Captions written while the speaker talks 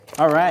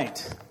All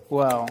right.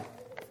 Well,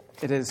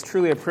 it is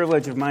truly a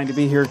privilege of mine to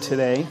be here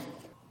today.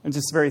 I'm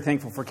just very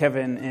thankful for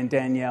Kevin and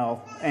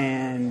Danielle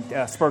and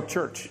Spark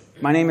Church.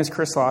 My name is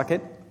Chris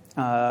Lockett.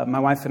 My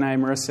wife and I,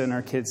 Marissa, and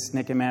our kids,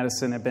 Nick and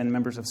Madison, have been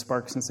members of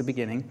Spark since the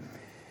beginning.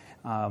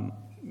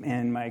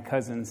 And my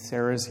cousin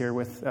Sarah is here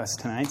with us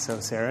tonight. So,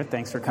 Sarah,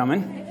 thanks for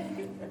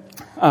coming.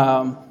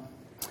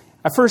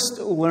 I first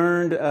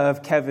learned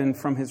of Kevin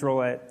from his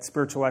role at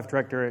Spiritual Life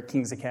Director at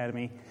King's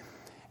Academy.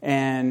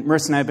 And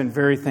Marissa and I have been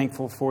very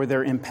thankful for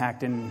their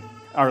impact in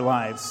our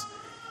lives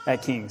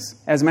at King's.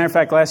 As a matter of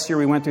fact, last year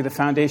we went through the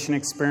foundation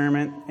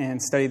experiment and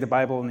studied the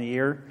Bible in a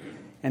year.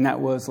 And that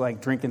was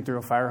like drinking through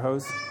a fire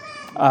hose.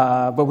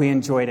 But we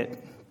enjoyed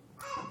it.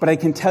 But I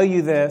can tell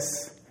you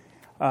this,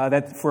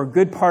 that for a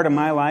good part of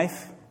my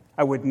life,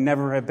 I would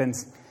never have been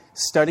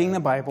studying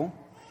the Bible,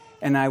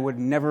 and I would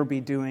never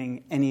be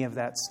doing any of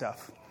that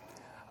stuff.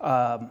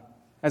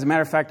 As a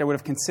matter of fact, I would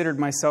have considered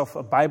myself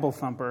a Bible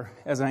thumper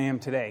as I am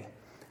today,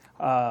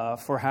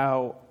 for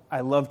how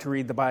I love to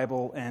read the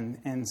Bible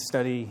and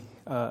study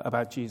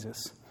about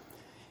Jesus.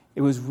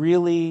 It was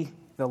really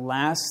the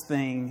last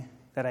thing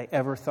that I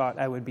ever thought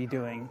I would be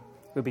doing,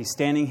 would be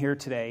standing here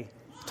today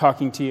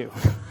talking to you.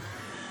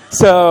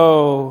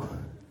 So,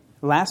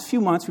 the last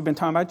few months we've been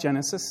talking about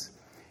Genesis.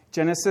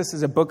 Genesis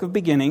is a book of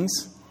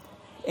beginnings,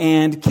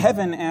 and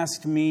Kevin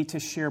asked me to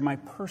share my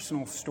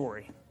personal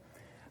story.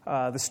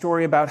 The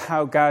story about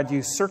how God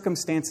used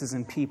circumstances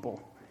and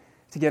people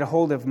to get a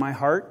hold of my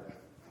heart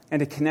and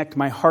to connect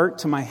my heart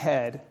to my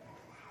head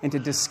and to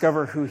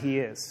discover who He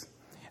is.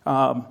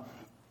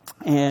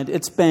 And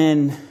it's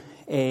been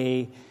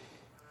a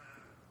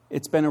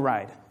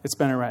ride. It's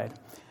been a ride.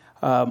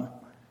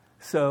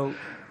 So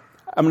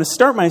I'm going to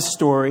start my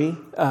story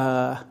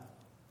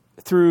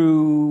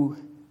through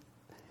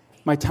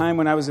my time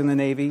when I was in the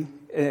Navy,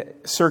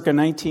 circa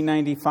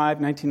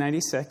 1995,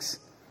 1996.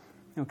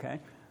 Okay.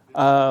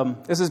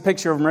 This is a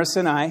picture of Marissa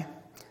and I,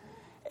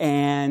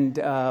 and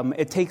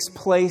it takes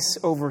place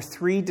over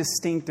 3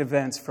 distinct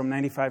events from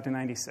 95 to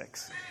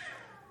 96.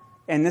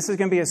 And this is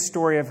going to be a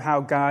story of how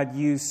God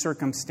used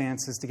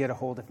circumstances to get a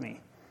hold of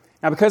me.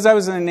 Now, because I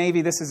was in the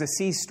Navy, this is a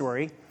sea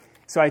story,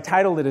 so I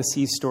titled it a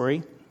sea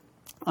story.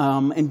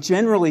 And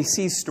generally,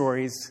 sea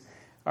stories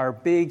are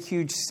big,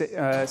 huge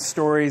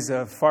stories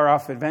of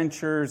far-off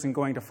adventures and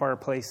going to far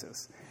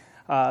places.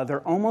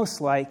 They're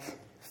almost like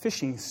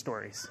fishing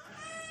stories.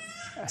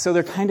 So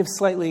they're kind of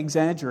slightly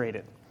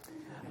exaggerated.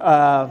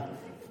 And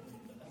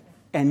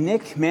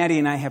Nick, Maddie,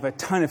 and I have a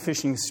ton of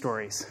fishing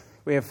stories.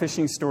 We have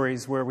fishing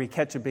stories where we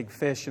catch a big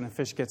fish and the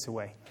fish gets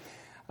away.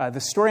 The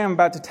story I'm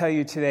about to tell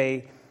you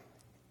today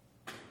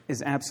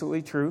is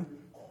absolutely true.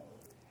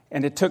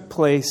 And it took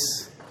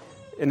place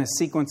in a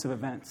sequence of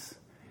events.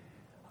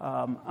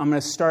 I'm going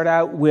to start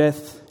out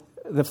with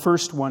the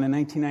first one in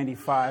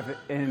 1995.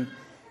 And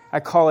I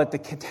call it the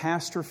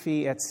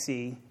catastrophe at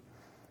sea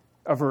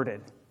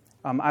averted.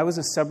 I was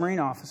a submarine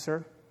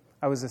officer.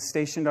 I was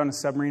stationed on a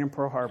submarine in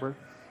Pearl Harbor.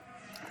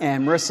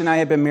 And Marissa and I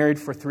had been married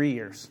for 3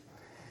 years.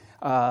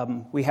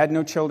 We had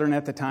no children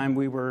at the time.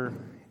 We were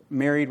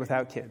married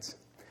without kids.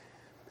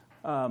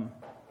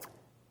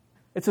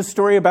 It's a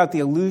story about the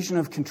illusion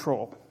of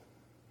control.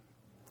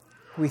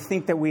 We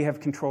think that we have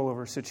control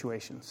over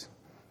situations.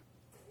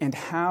 And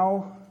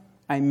how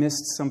I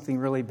missed something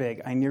really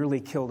big. I nearly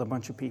killed a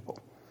bunch of people.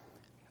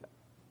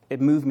 It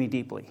moved me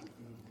deeply.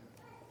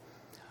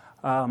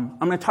 I'm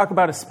going to talk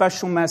about a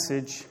special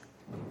message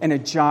and a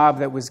job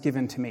that was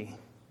given to me.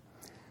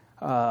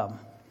 And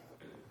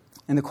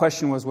the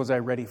question was I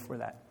ready for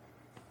that?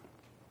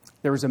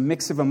 There was a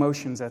mix of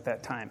emotions at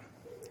that time.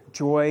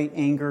 Joy,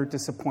 anger,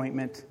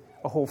 disappointment,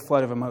 a whole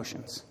flood of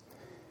emotions.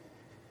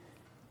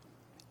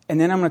 And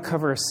then I'm going to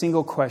cover a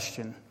single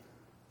question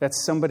that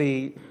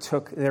somebody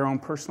took their own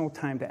personal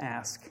time to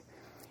ask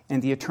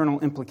and the eternal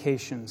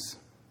implications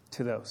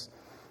to those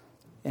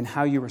and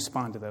how you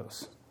respond to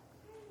those.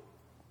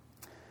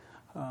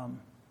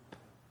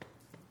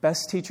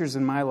 Best teachers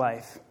in my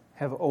life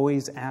have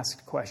always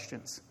asked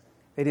questions.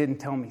 They didn't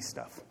tell me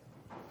stuff.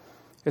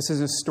 This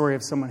is a story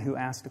of someone who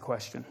asked a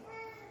question.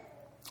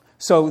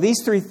 So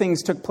these 3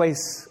 things took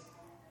place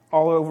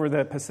all over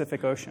the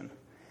Pacific Ocean.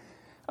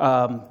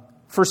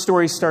 First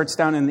story starts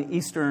down in the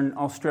eastern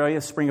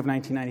Australia, spring of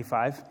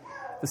 1995.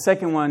 The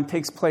second one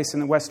takes place in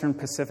the western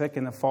Pacific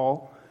in the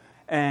fall,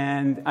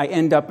 and I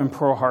end up in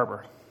Pearl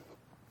Harbor.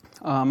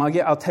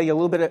 I'll tell you a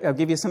little bit, I'll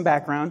give you some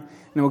background,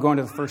 and then we'll go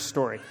into the first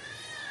story.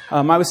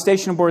 I was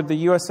stationed aboard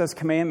the USS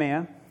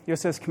Kamehameha.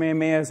 USS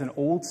Kamehameha is an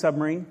old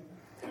submarine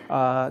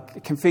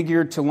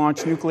configured to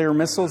launch nuclear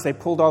missiles. They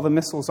pulled all the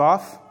missiles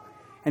off,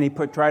 and he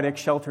put dry deck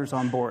shelters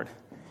on board.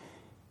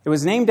 It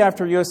was named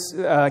after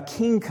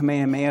King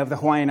Kamehameha of the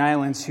Hawaiian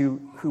Islands, who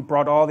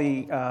brought all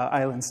the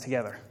islands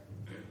together.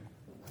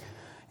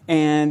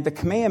 And the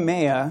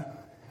Kamehameha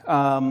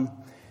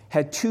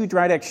had 2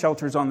 dry deck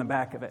shelters on the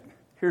back of it.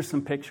 Here's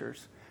some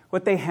pictures.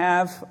 What they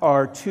have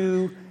are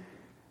 2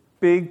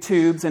 big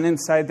tubes, and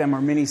inside them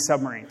are mini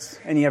submarines.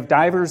 And you have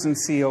divers and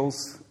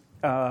SEALs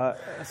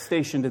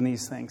stationed in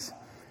these things.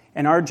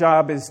 And our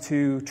job is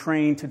to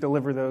train to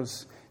deliver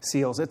those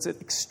SEALs. It's an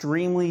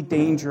extremely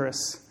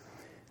dangerous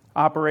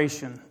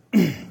operation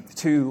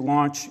to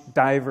launch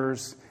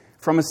divers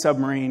from a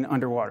submarine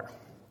underwater.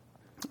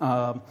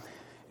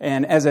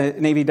 And as a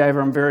Navy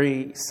diver, I'm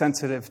very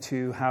sensitive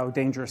to how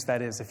dangerous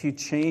that is. If you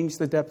change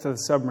the depth of the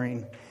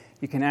submarine,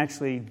 you can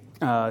actually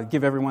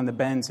give everyone the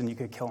bends and you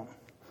could kill them.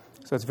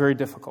 So it's very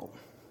difficult.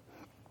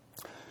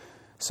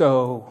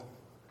 So,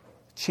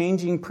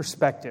 changing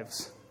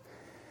perspectives.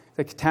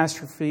 The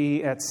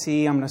catastrophe at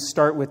sea, I'm going to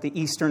start with the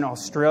Eastern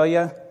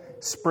Australia,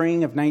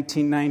 spring of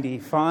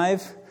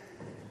 1995.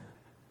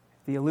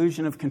 The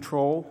illusion of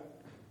control.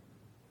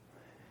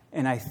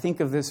 And I think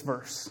of this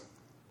verse.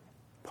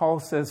 Paul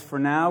says, "For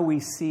now we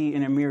see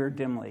in a mirror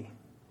dimly,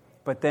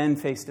 but then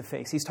face to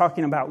face." He's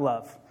talking about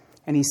love.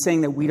 And he's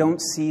saying that we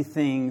don't see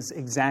things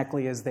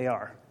exactly as they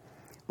are.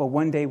 But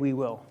one day we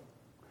will.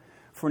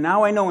 "For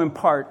now I know in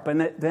part,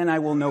 but then I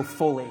will know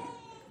fully,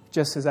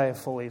 just as I have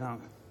fully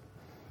known."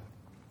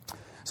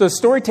 So the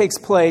story takes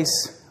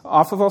place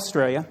off of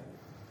Australia.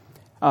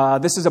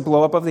 This is a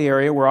blow-up of the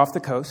area. We're off the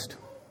coast.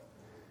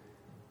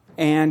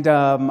 And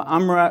let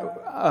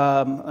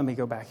me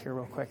go back here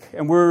real quick.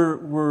 And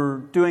we're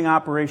doing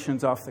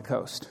operations off the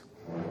coast.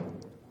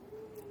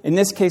 In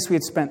this case, we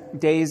had spent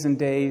days and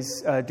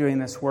days doing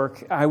this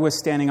work. I was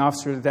standing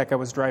officer of the deck. I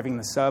was driving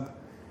the sub.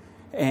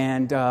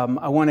 And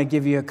I want to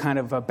give you a kind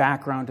of a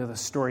background to the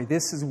story.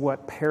 This is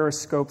what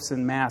periscopes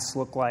and masts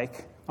look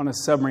like on a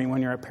submarine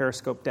when you're at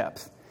periscope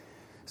depth.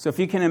 So if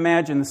you can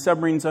imagine, the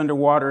submarine's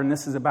underwater, and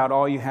this is about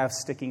all you have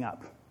sticking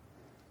up.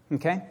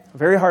 Okay?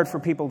 Very hard for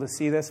people to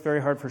see this,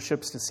 very hard for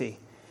ships to see.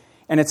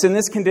 And it's in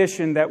this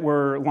condition that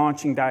we're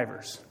launching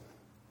divers.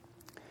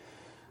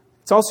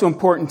 It's also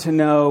important to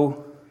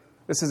know,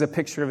 this is a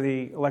picture of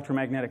the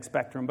electromagnetic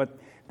spectrum, but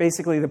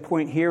basically the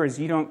point here is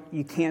you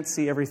can't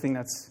see everything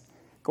that's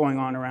going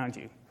on around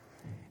you.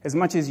 As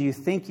much as you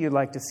think you'd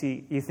like to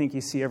see, you think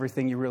you see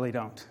everything, you really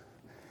don't.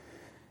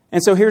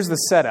 And so here's the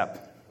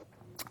setup.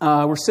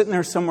 We're sitting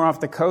there somewhere off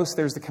the coast.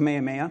 There's the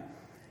Kamehameha.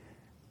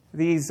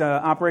 These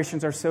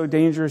operations are so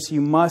dangerous, you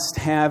must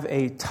have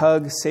a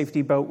tug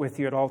safety boat with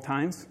you at all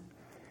times,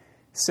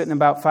 sitting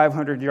about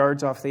 500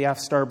 yards off the aft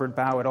starboard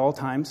bow at all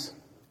times.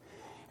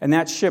 And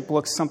that ship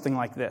looks something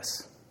like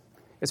this.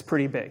 It's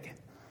pretty big.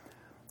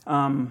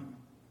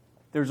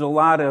 There's a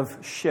lot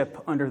of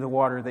ship under the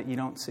water that you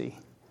don't see.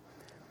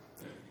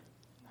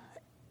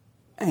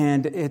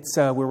 And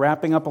we're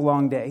wrapping up a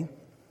long day.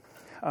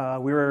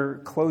 We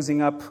were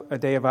closing up a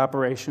day of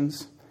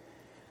operations.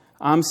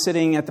 I'm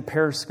sitting at the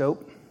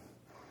periscope.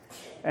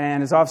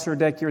 And as officer of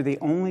deck, you're the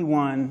only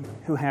one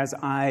who has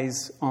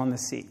eyes on the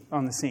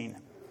scene.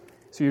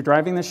 So you're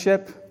driving the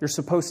ship. You're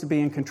supposed to be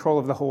in control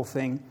of the whole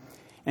thing.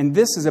 And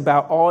this is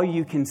about all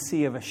you can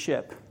see of a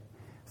ship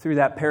through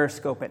that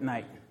periscope at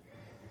night.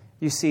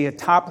 You see a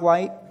top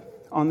light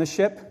on the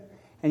ship,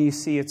 and you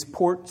see its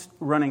port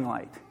running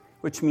light,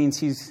 which means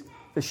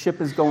the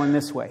ship is going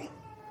this way.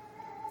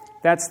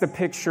 That's the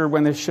picture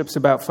when the ship's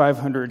about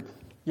 500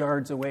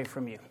 yards away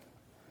from you.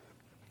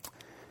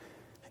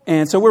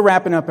 And so we're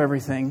wrapping up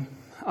everything,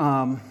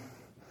 and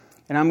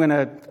I'm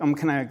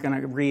kind of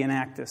gonna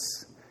reenact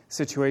this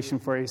situation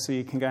for you so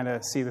you can kind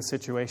of see the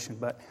situation.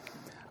 But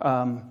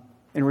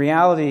in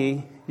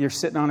reality, you're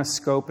sitting on a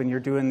scope and you're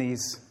doing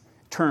these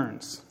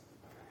turns,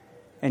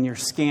 and you're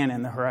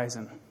scanning the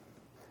horizon,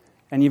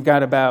 and you've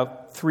got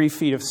about 3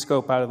 feet of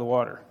scope out of the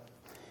water,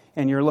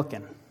 and you're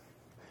looking.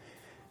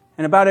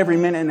 And about every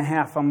minute and a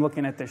half, I'm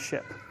looking at this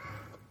ship.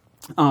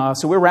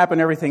 So we're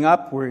wrapping everything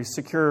up. We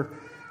secure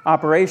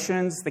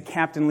operations. The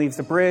captain leaves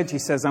the bridge. He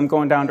says, "I'm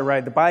going down to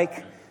ride the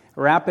bike."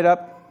 Wrap it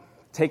up,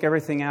 take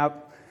everything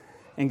out,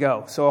 and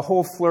go. So a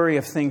whole flurry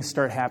of things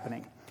start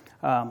happening.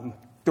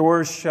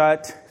 Doors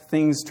shut,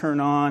 things turn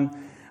on,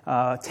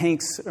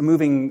 tanks are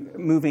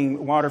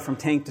moving water from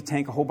tank to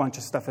tank. A whole bunch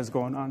of stuff is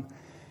going on.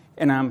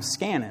 And I'm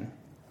scanning.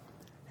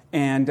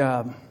 And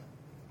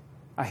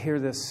I hear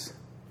this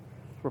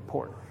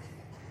report.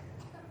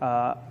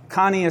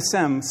 Connie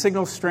SM,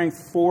 signal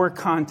strength 4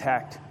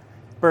 contact,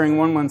 bearing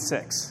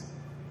 116.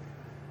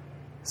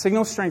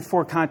 Signal strength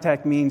 4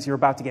 contact means you're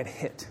about to get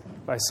hit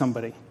by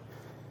somebody.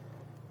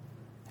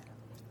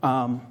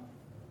 So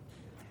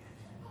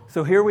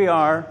here we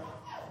are.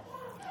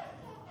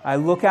 I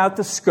look out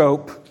the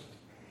scope,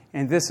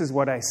 and this is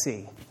what I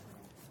see.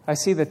 I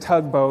see the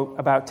tugboat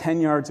about 10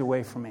 yards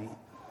away from me,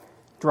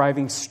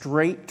 driving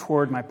straight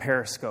toward my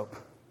periscope.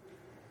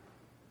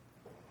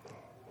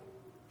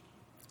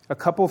 A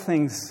couple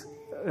things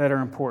that are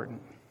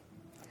important.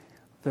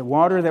 The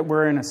water that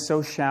we're in is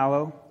so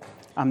shallow,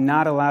 I'm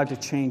not allowed to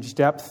change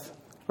depth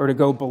or to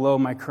go below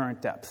my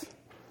current depth.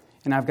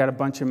 And I've got a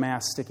bunch of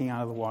mass sticking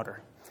out of the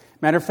water.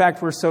 Matter of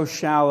fact, we're so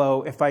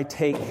shallow, if I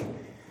take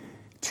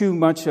too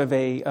much of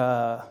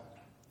a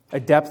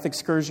depth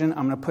excursion,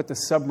 I'm going to put the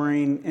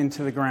submarine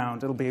into the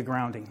ground. It'll be a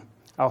grounding.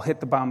 I'll hit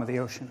the bottom of the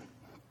ocean.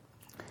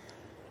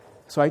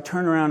 So I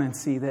turn around and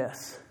see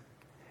this,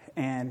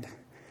 and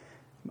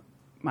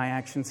my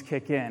actions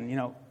kick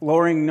in.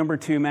 Lowering number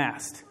 2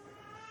 mast,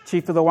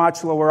 Chief of the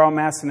watch, lower all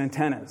masts and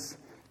antennas.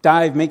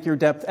 Dive, make your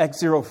depth X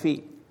 0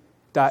 feet.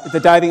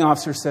 The diving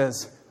officer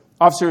says,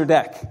 officer to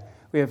deck,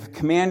 we have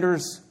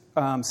commander's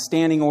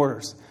standing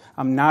orders.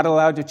 I'm not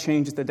allowed to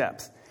change the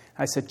depth.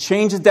 I said,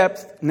 change the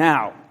depth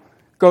now.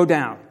 Go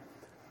down.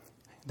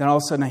 Then all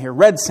of a sudden I hear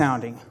red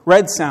sounding,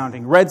 red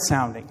sounding, red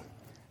sounding.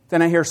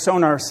 Then I hear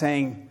sonar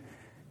saying,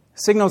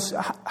 signals,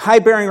 high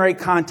bearing rate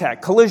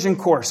contact, collision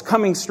course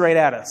coming straight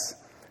at us.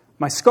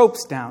 My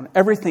scope's down,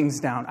 everything's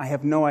down. I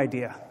have no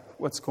idea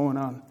what's going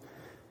on.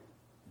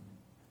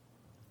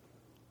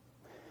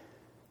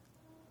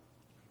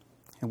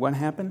 And what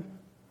happened?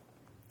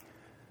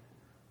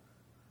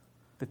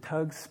 The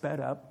tug sped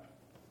up,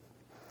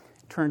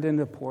 turned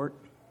into port,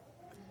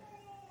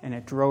 and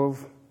it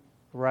drove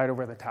right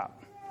over the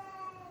top.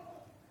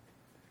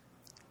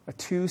 A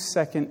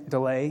 2-second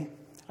delay,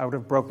 I would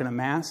have broken a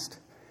mast.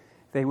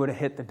 They would have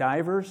hit the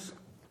divers.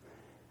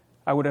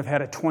 I would have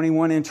had a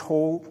 21-inch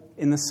hole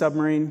in the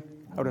submarine.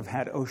 I would have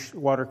had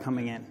water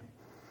coming in.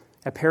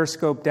 At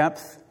periscope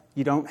depth,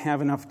 you don't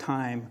have enough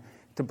time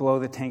to blow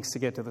the tanks to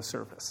get to the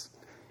surface.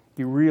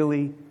 You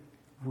really,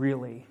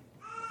 really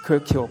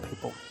could kill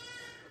people.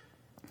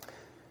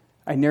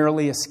 I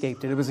narrowly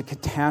escaped it. It was a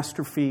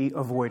catastrophe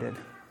avoided.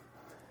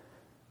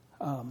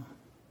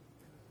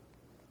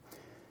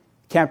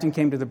 Captain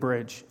came to the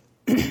bridge.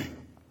 The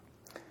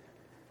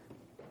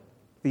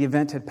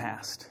event had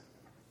passed.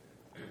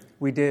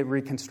 We did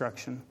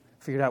reconstruction,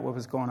 figured out what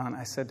was going on.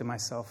 I said to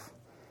myself,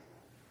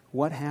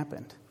 what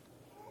happened?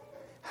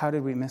 How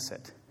did we miss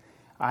it?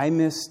 I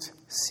missed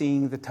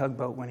seeing the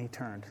tugboat when he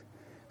turned.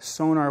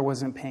 Sonar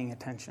wasn't paying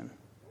attention.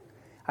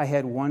 I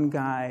had one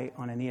guy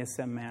on an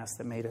ESM mast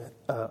that made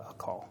a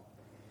call.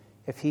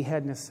 If he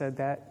hadn't have said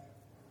that,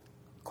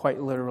 quite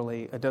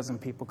literally, a dozen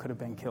people could have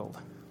been killed.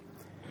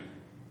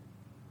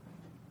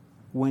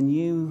 When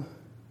you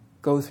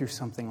go through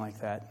something like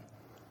that,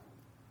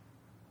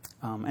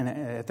 and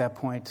at that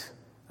point,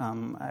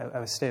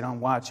 I stayed on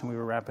watch and we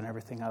were wrapping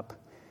everything up,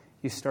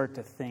 you start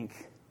to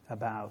think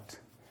about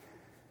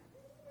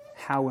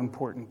how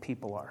important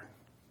people are.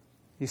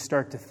 You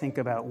start to think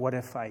about, what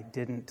if I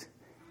didn't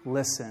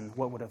listen,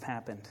 what would have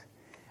happened?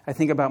 I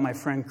think about my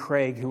friend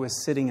Craig, who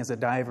was sitting as a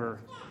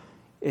diver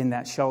in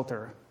that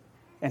shelter,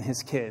 and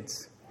his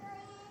kids.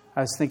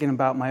 I was thinking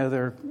about my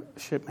other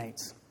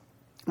shipmates.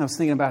 I was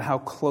thinking about how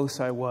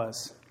close I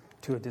was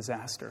to a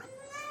disaster.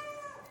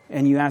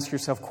 And you ask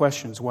yourself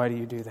questions, why do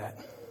you do that?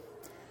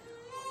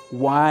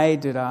 Why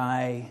did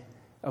that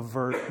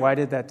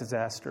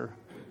disaster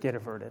get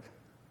averted?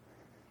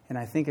 And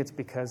I think it's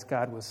because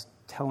God was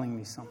telling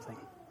me something.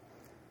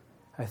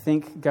 I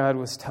think God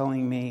was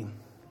telling me,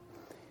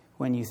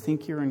 when you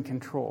think you're in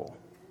control,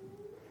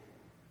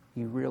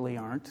 you really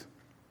aren't.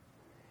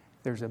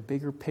 There's a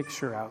bigger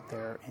picture out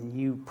there, and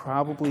you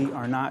probably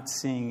are not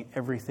seeing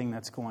everything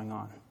that's going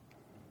on.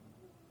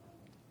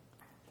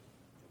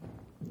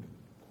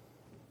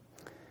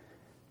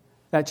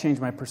 That changed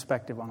my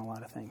perspective on a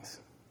lot of things.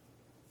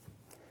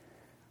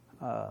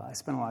 I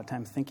spent a lot of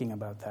time thinking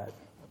about that.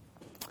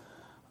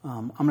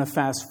 I'm going to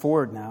fast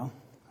forward now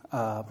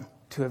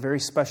to a very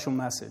special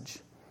message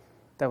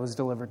that was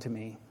delivered to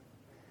me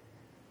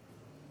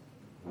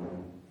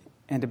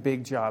and a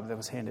big job that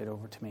was handed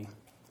over to me.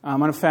 I'm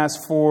going to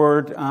fast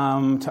forward to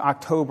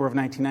October of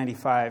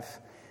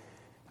 1995.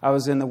 I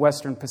was in the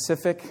Western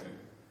Pacific.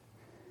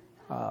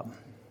 I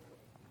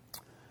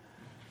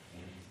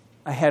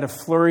had a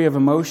flurry of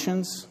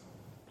emotions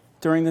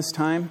during this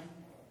time.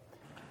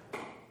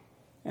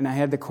 And I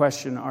had the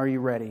question, are you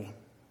ready?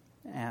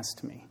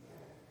 Asked me.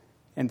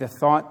 And the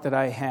thought that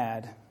I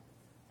had,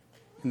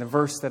 and the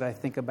verse that I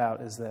think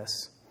about is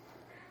this: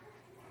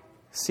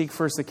 seek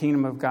first the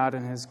kingdom of God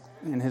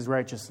and his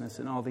righteousness,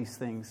 and all these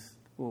things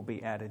will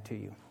be added to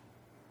you.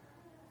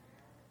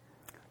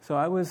 So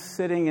I was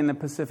sitting in the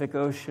Pacific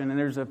Ocean, and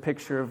there's a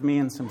picture of me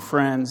and some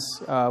friends.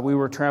 We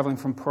were traveling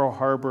from Pearl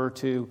Harbor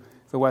to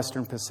the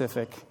Western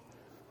Pacific.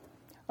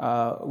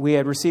 We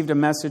had received a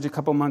message a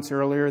couple months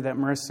earlier that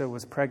Marissa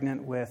was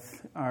pregnant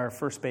with our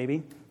first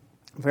baby.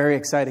 Very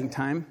exciting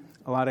time.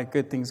 A lot of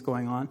good things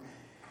going on.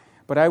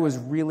 But I was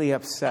really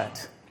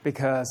upset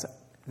because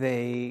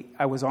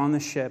I was on the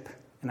ship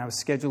and I was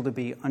scheduled to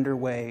be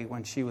underway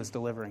when she was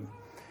delivering.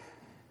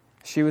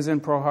 She was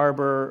in Pearl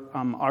Harbor.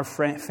 Our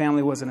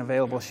family wasn't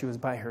available. She was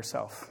by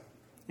herself.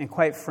 And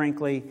quite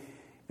frankly,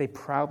 they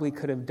probably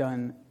could have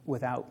done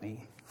without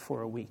me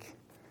for a week.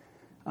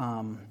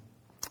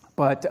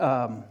 But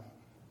the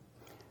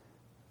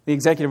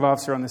executive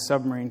officer on the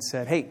submarine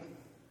said, hey,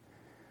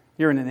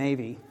 you're in the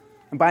Navy.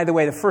 And by the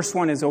way, the first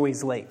one is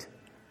always late.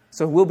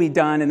 So we'll be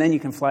done, and then you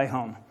can fly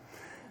home.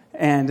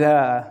 And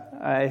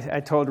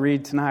I told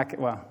Reed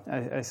Tanaka,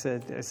 I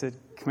said,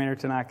 Commander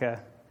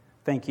Tanaka,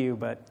 thank you,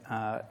 but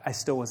I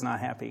still was not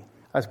happy.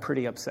 I was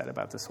pretty upset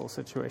about this whole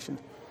situation.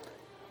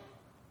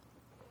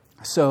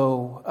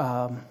 So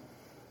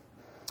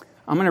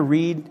I'm going to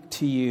read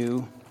to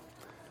you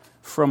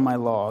from my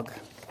log.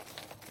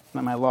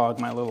 Not my log,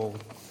 my little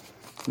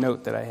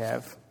note that I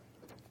have,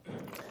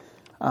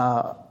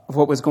 of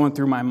what was going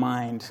through my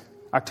mind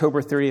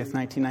October 30th,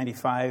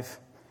 1995,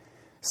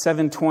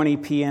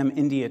 7:20 p.m.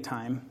 India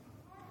time.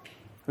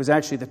 It was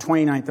actually the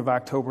 29th of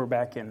October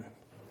back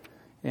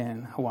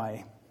in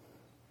Hawaii.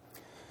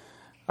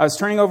 I was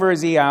turning over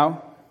his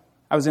EOW.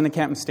 I was in the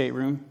captain's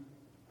stateroom.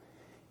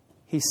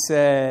 He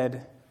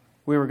said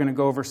we were going to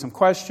go over some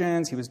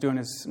questions. He was doing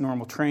his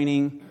normal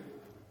training.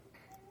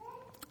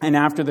 And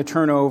after the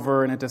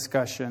turnover and a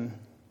discussion,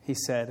 he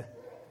said,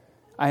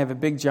 "I have a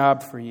big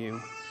job for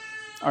you.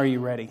 Are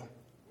you ready?"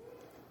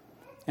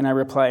 And I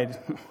replied,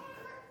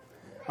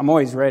 "I'm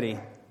always ready,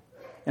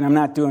 and I'm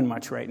not doing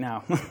much right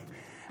now."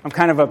 I'm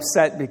kind of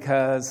upset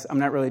because I'm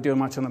not really doing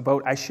much on the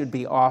boat. I should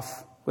be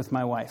off with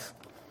my wife.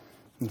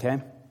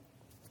 Okay?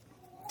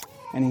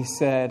 And he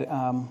said,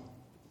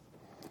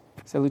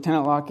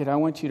 "Lieutenant Lockett, I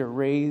want you to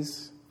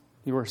raise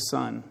your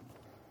son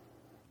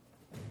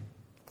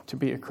to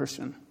be a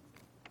Christian."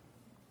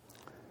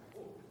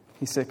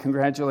 He said,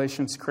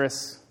 "Congratulations,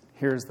 Chris.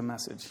 Here's the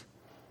message."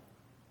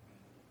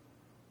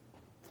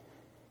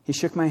 He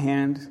shook my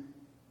hand.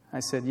 I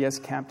said, "Yes,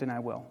 Captain, I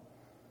will."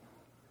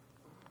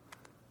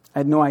 I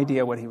had no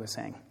idea what he was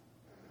saying.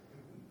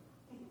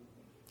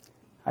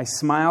 I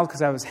smiled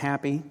because I was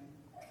happy.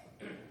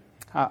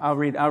 I'll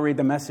read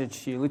the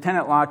message to you.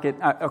 Lieutenant Lockett,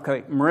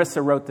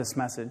 Marissa wrote this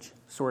message,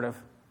 sort of.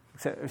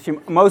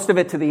 Most of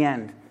it to the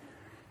end.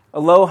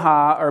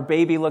 "Aloha, our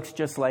baby looks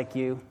just like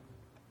you.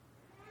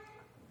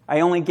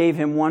 I only gave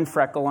him one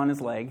freckle on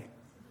his leg.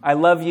 I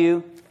love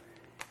you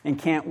and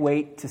can't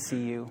wait to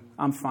see you.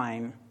 I'm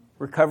fine.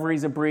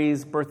 Recovery's a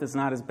breeze. Birth is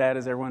not as bad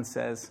as everyone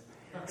says.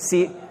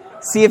 See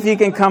if you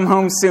can come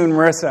home soon,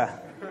 Marissa."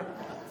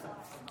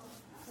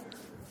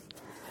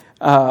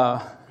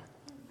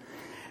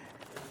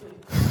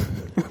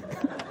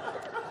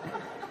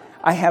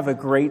 I have a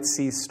great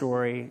sea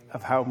story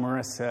of how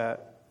Marissa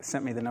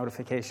sent me the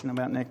notification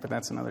about Nick, but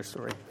that's another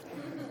story.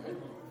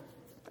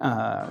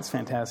 It's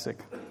fantastic.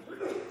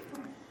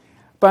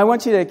 But I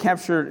want you to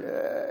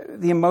capture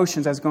the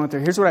emotions I was going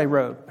through. Here's what I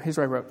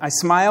wrote. I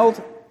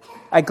smiled,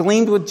 I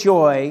gleamed with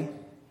joy,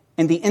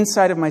 and the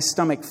inside of my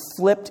stomach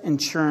flipped and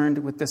churned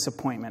with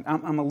disappointment.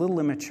 I'm a little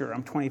immature.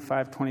 I'm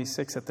 25,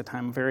 26 at the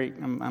time.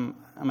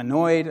 I'm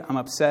annoyed. I'm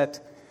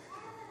upset.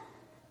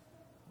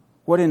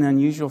 What an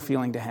unusual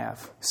feeling to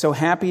have. So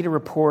happy to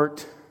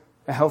report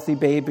a healthy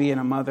baby and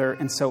a mother,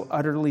 and so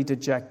utterly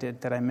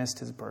dejected that I missed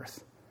his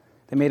birth.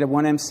 They made a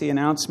 1MC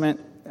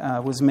announcement,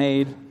 was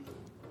made.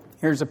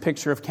 Here's a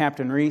picture of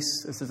Captain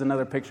Reese. This is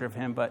another picture of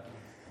him, but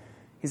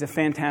he's a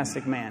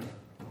fantastic man.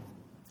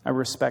 I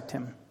respect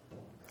him.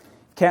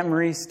 Captain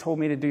Reese told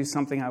me to do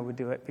something, I would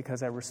do it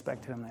because I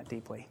respected him that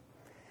deeply.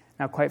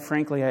 Now, quite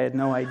frankly, I had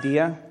no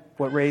idea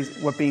what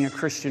being a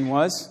Christian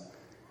was.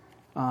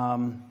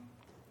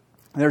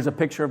 There's a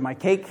picture of my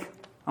cake.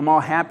 I'm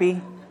all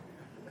happy.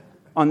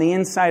 On the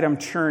inside, I'm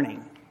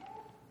churning.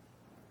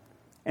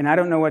 And I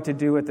don't know what to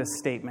do with this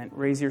statement,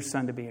 raise your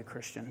son to be a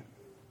Christian.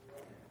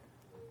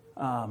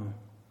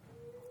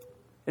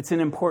 It's an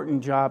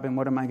important job, and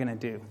what am I going to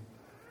do?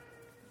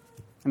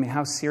 I mean,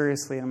 how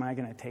seriously am I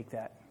going to take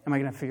that? Am I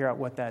going to figure out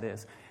what that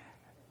is?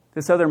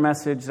 This other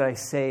message that I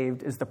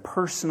saved is the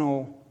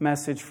personal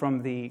message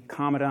from the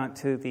commandant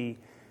to the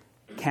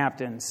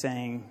captain,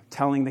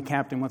 telling the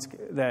captain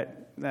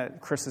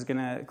that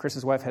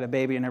Chris's wife had a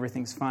baby and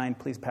everything's fine.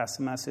 Please pass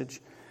the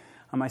message.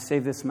 I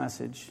saved this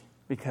message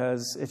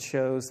because it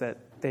shows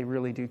that they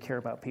really do care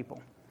about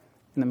people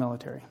in the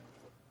military.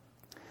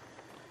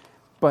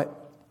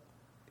 But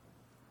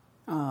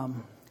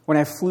when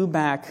I flew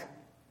back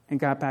and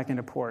got back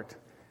into port,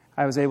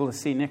 I was able to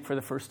see Nick for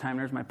the first time.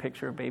 There's my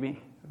picture of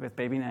baby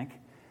Nick.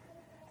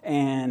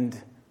 And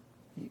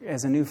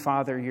as a new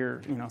father,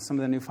 some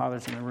of the new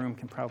fathers in the room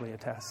can probably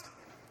attest.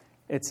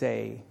 It's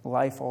a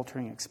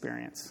life-altering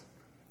experience.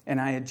 And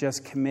I had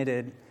just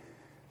committed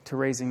to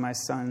raising my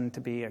son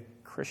to be a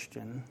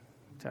Christian.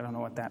 I don't know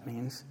what that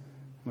means.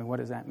 I mean, what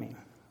does that mean?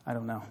 I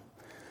don't know.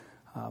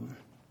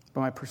 But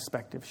my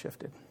perspective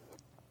shifted.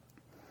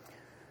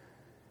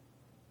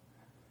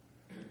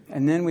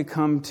 And then we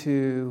come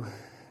to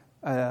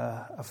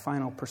a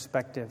final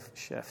perspective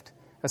shift,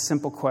 a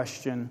simple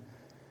question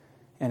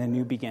and a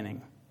new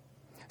beginning.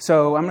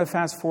 So I'm going to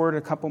fast forward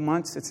a couple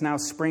months. It's now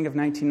spring of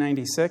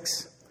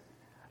 1996.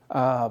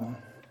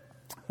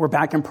 We're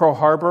back in Pearl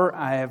Harbor.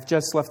 I have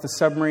just left the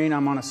submarine.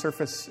 I'm on a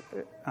surface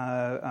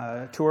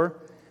tour.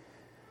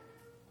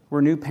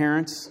 We're new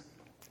parents.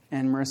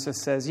 And Marissa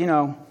says, we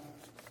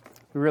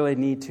really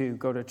need to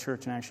go to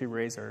church and actually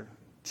raise our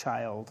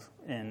child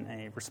in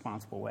a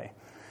responsible way.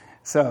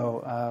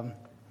 So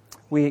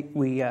we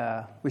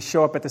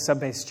show up at the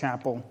sub-base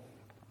chapel.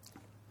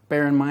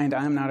 Bear in mind,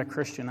 I'm not a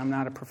Christian. I'm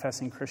not a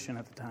professing Christian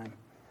at the time.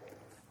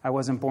 I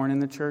wasn't born in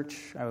the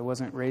church. I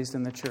wasn't raised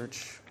in the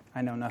church.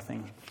 I know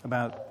nothing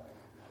about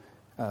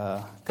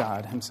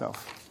God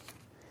himself.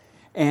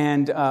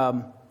 And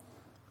I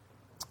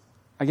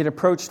get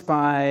approached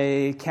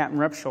by Captain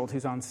Repshold,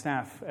 who's on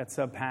staff at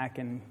SubPac,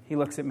 and he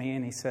looks at me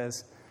and he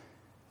says,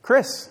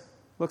 "Chris,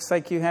 looks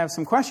like you have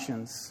some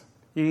questions.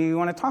 You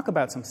want to talk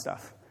about some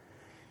stuff."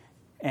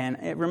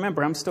 And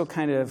remember, I'm still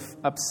kind of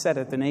upset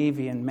at the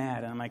Navy and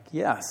mad. And I'm like,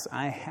 yes,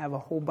 I have a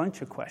whole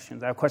bunch of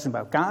questions. I have a question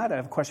about God. I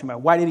have a question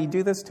about why did he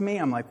do this to me?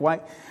 I'm like, why,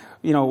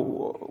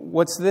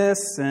 what's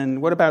this?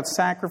 And what about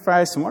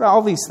sacrifice? And what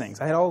all these things?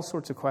 I had all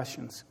sorts of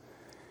questions.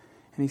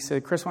 And he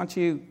said, Chris, why don't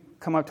you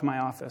come up to my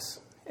office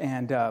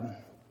and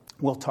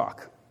we'll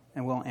talk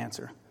and we'll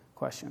answer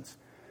questions.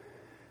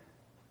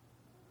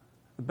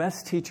 The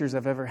best teachers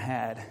I've ever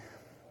had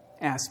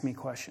asked me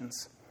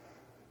questions.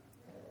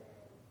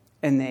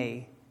 And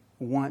they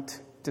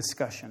want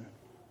discussion.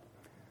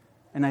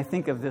 And I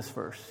think of this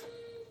verse.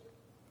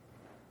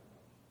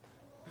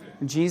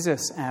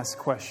 Jesus asked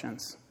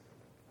questions.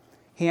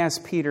 He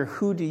asked Peter,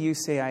 who do you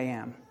say I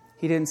am?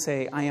 He didn't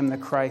say, I am the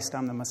Christ,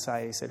 I'm the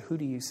Messiah. He said, who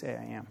do you say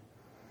I am?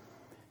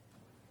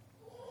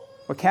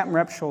 What Captain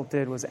Repsholt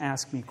did was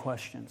ask me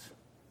questions.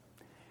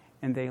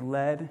 And they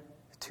led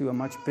to a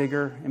much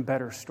bigger and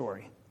better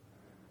story.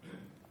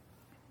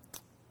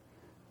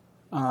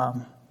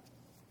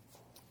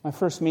 My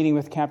first meeting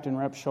with Captain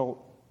Repsholt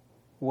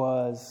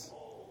was,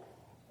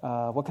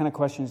 what kind of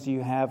questions do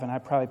you have? And I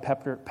probably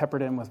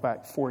peppered in with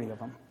about 40 of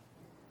them.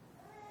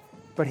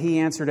 But he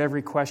answered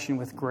every question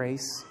with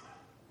grace,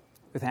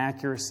 with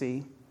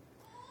accuracy.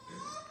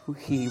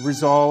 He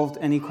resolved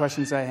any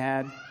questions I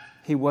had.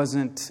 He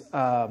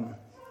didn't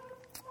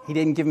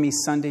give me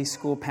Sunday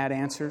school pat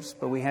answers,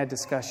 but we had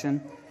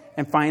discussion.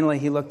 And finally,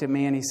 he looked at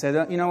me and he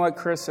said, you know what,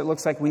 Chris, it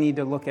looks like we need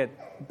to look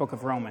at the book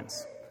of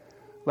Romans.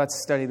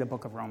 Let's study the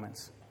book of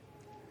Romans.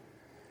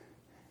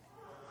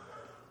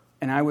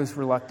 And I was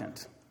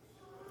reluctant,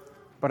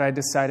 but I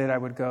decided I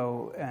would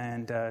go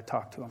and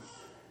talk to him.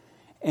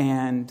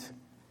 And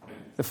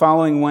the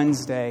following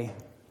Wednesday,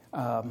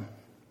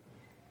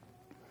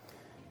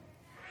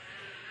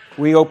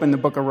 we opened the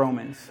book of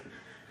Romans.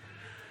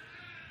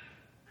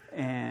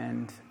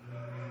 And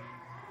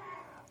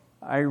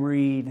I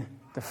read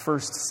the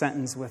first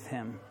sentence with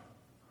him.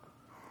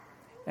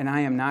 And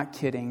I am not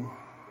kidding,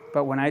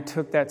 but when I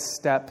took that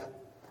step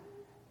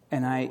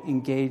and I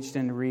engaged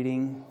in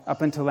reading,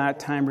 up until that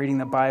time, reading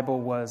the Bible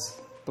was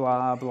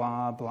blah,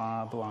 blah,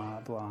 blah, blah,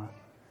 blah.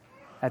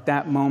 At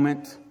that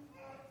moment,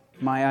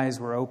 my eyes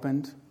were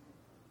opened,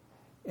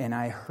 and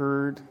I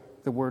heard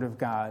the Word of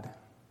God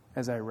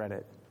as I read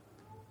it.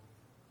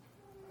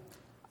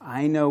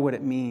 I know what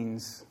it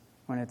means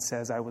when it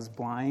says, I was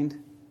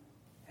blind,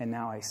 and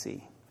now I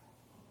see.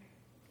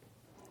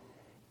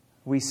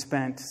 I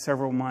spent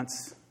several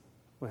months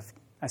with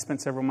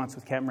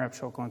Captain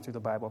Repsholt going through the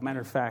Bible.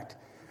 Matter of fact,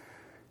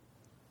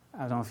 I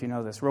don't know if you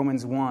know this,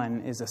 Romans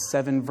 1 is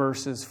 7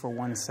 verses for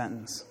one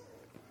sentence.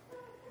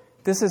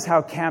 This is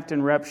how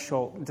Captain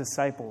Repsholt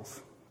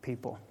disciples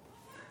people.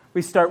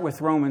 We start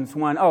with Romans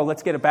 1. Oh,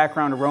 let's get a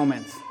background of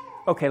Romans.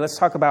 Okay, let's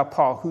talk about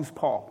Paul. Who's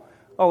Paul?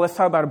 Oh, let's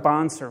talk about a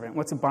bondservant.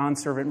 What's a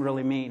bondservant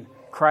really mean?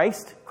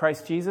 Christ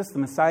Jesus, the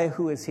Messiah,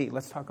 who is he?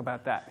 Let's talk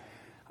about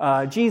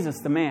that. Jesus,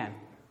 the man.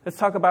 Let's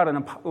talk about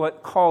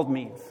what called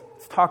means.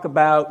 Let's talk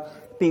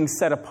about being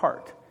set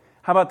apart.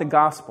 How about the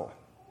gospel?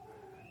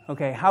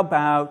 Okay, how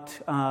about,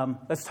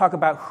 let's talk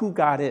about who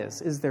God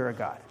is. Is there a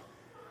God?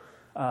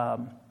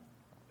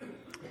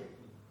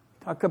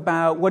 Talk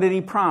about what did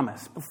he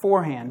promise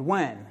beforehand,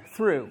 when,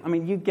 through. I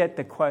mean, you get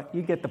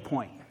the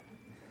point.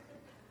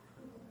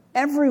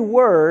 Every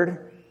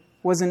word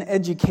was an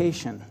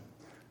education.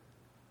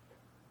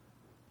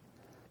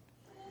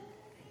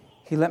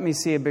 He let me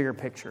see a bigger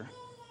picture.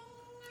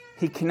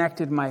 He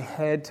connected my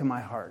head to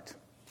my heart.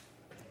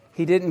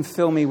 He didn't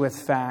fill me with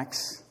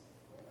facts,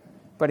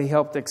 but he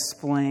helped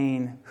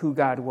explain who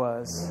God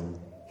was.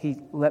 He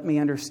let me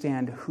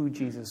understand who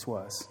Jesus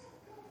was.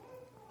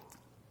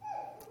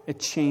 It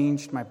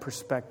changed my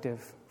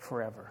perspective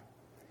forever.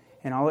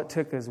 And all it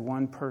took is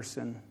one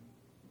person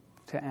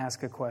to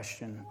ask a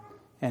question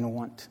and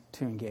want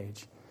to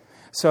engage.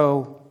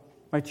 So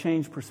my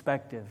changed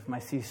perspective, my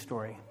sea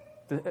story,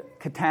 the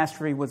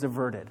catastrophe was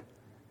averted.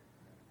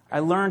 I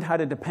learned how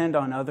to depend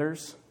on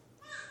others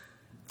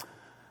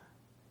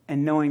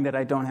and knowing that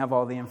I don't have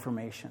all the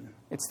information.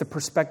 It's the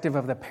perspective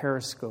of the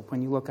periscope.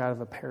 When you look out of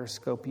a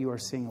periscope, you are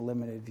seeing a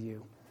limited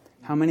view.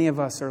 How many of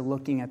us are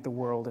looking at the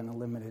world in a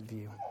limited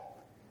view?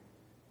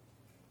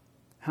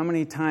 How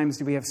many times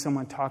do we have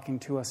someone talking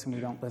to us and we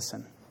don't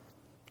listen?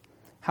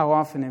 How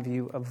often have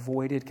you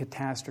avoided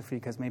catastrophe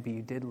because maybe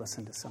you did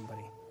listen to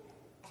somebody?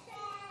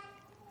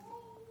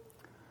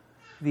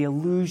 The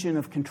illusion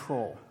of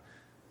control.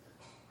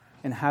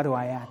 And how do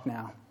I act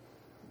now?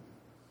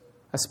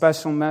 A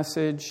special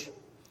message,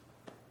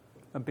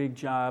 a big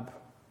job.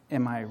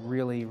 Am I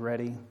really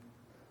ready?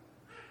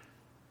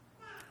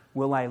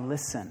 Will I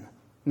listen?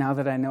 Now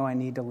that I know I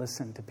need to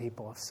listen to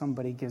people, if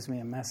somebody gives me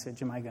a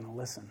message, am I going to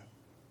listen?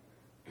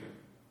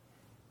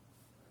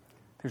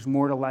 There's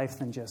more to life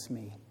than just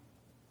me.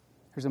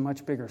 There's a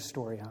much bigger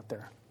story out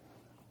there.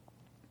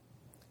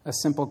 A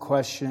simple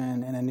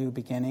question and a new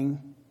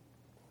beginning.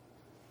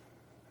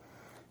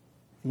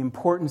 The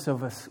importance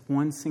of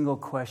one single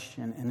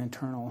question and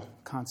eternal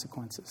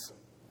consequences.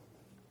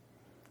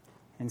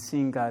 And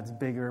seeing God's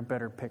bigger,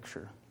 better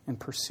picture and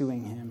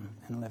pursuing Him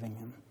and living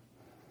Him.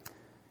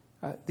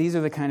 These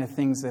are the kind of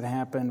things that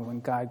happen when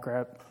God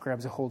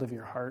grabs a hold of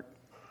your heart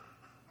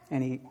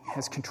and he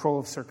has control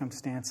of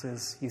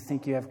circumstances. You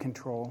think you have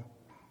control,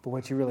 but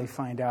what you really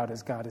find out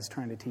is God is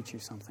trying to teach you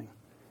something.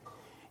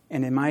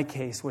 And in my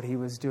case, what he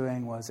was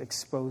doing was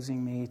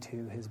exposing me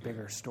to his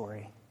bigger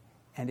story.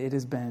 And it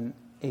has been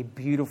a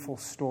beautiful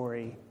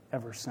story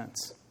ever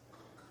since.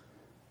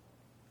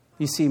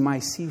 You see, my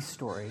C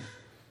story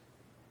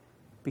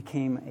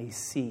became a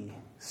C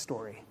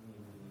story.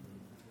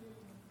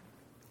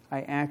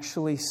 I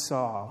actually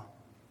saw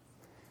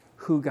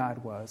who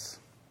God was.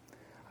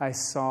 I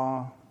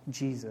saw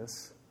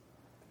Jesus.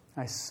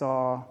 I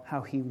saw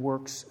how he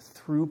works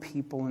through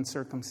people and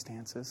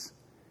circumstances.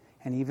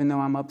 And even though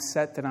I'm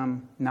upset that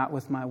I'm not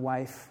with my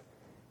wife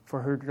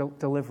for her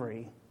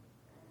delivery,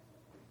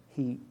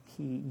 he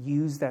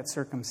used that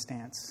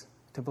circumstance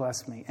to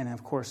bless me. And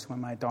of course,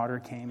 when my daughter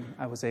came,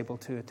 I was able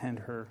to attend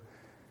her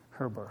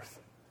birth.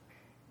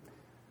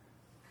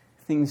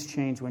 Things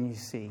change when you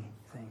see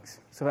things.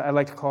 So I'd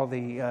like to call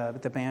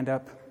the band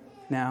up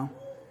now,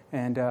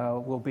 and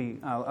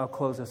I'll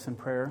close us in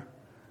prayer.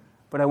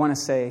 But I want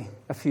to say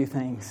a few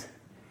things.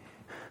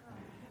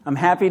 I'm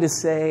happy to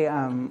say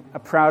I'm a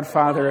proud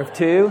father of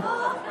two.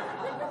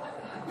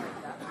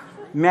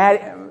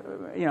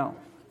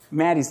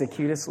 Maddie's the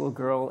cutest little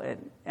girl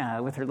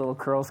with her little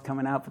curls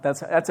coming out. But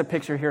that's a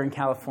picture here in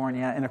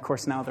California, and of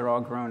course now they're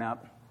all grown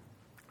up.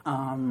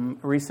 A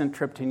recent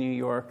trip to New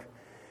York,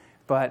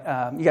 but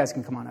you guys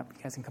can come on up.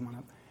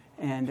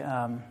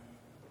 And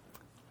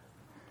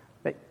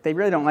they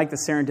really don't like the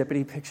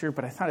serendipity picture,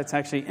 but I thought it's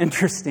actually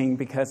interesting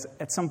because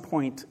at some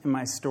point in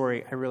my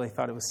story, I really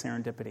thought it was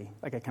serendipity.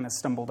 Like I kind of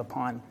stumbled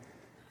upon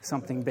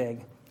something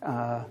big.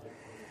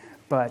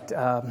 But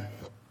I'm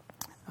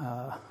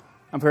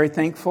very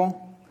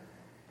thankful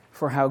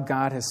for how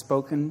God has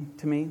spoken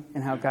to me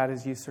and how God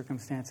has used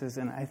circumstances.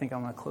 And I think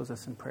I'm going to close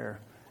us in prayer.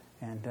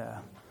 And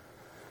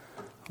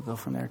we'll go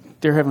from there.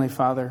 Dear Heavenly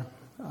Father,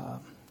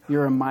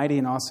 you're a mighty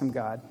and awesome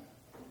God.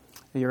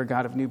 You're a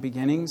God of new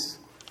beginnings.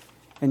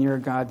 And you're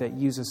a God that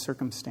uses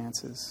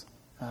circumstances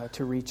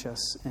to reach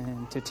us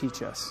and to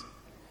teach us.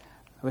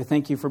 We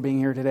thank you for being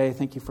here today.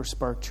 Thank you for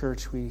Spark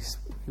Church. We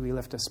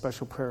lift a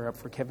special prayer up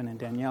for Kevin and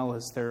Danielle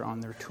as they're on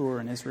their tour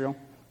in Israel.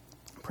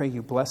 I pray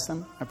you bless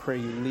them. I pray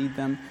you lead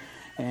them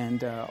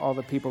and all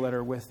the people that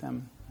are with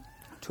them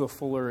to a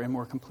fuller and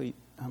more complete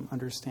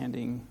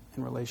understanding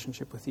and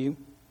relationship with you.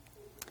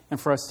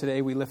 And for us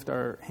today, we lift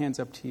our hands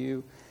up to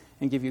you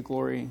and give you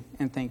glory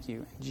and thank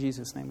you. In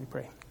Jesus' name we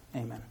pray.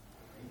 Amen.